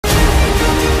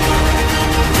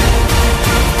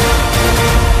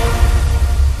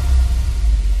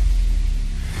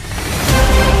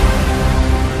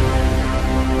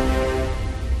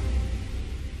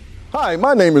Hi,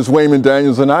 my name is Wayman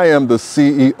Daniels and I am the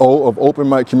CEO of Open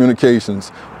Mic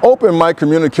Communications. Open Mic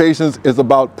Communications is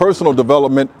about personal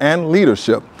development and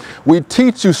leadership. We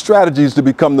teach you strategies to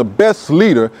become the best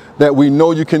leader that we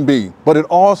know you can be, but it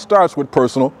all starts with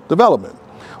personal development.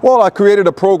 Well, I created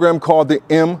a program called the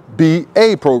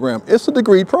MBA program. It's a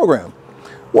degree program.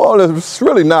 Well, it's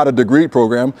really not a degree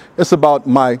program. It's about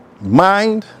my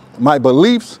mind, my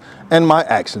beliefs, and my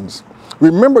actions.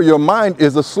 Remember, your mind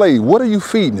is a slave. What are you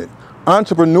feeding it?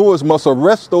 Entrepreneurs must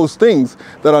arrest those things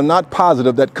that are not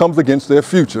positive that comes against their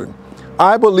future.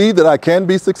 I believe that I can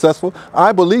be successful.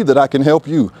 I believe that I can help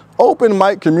you. Open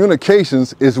Mic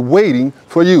Communications is waiting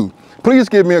for you. Please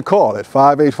give me a call at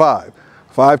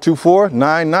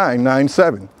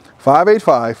 585-524-9997.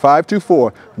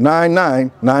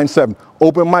 585-524-9997.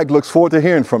 Open Mic looks forward to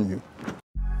hearing from you.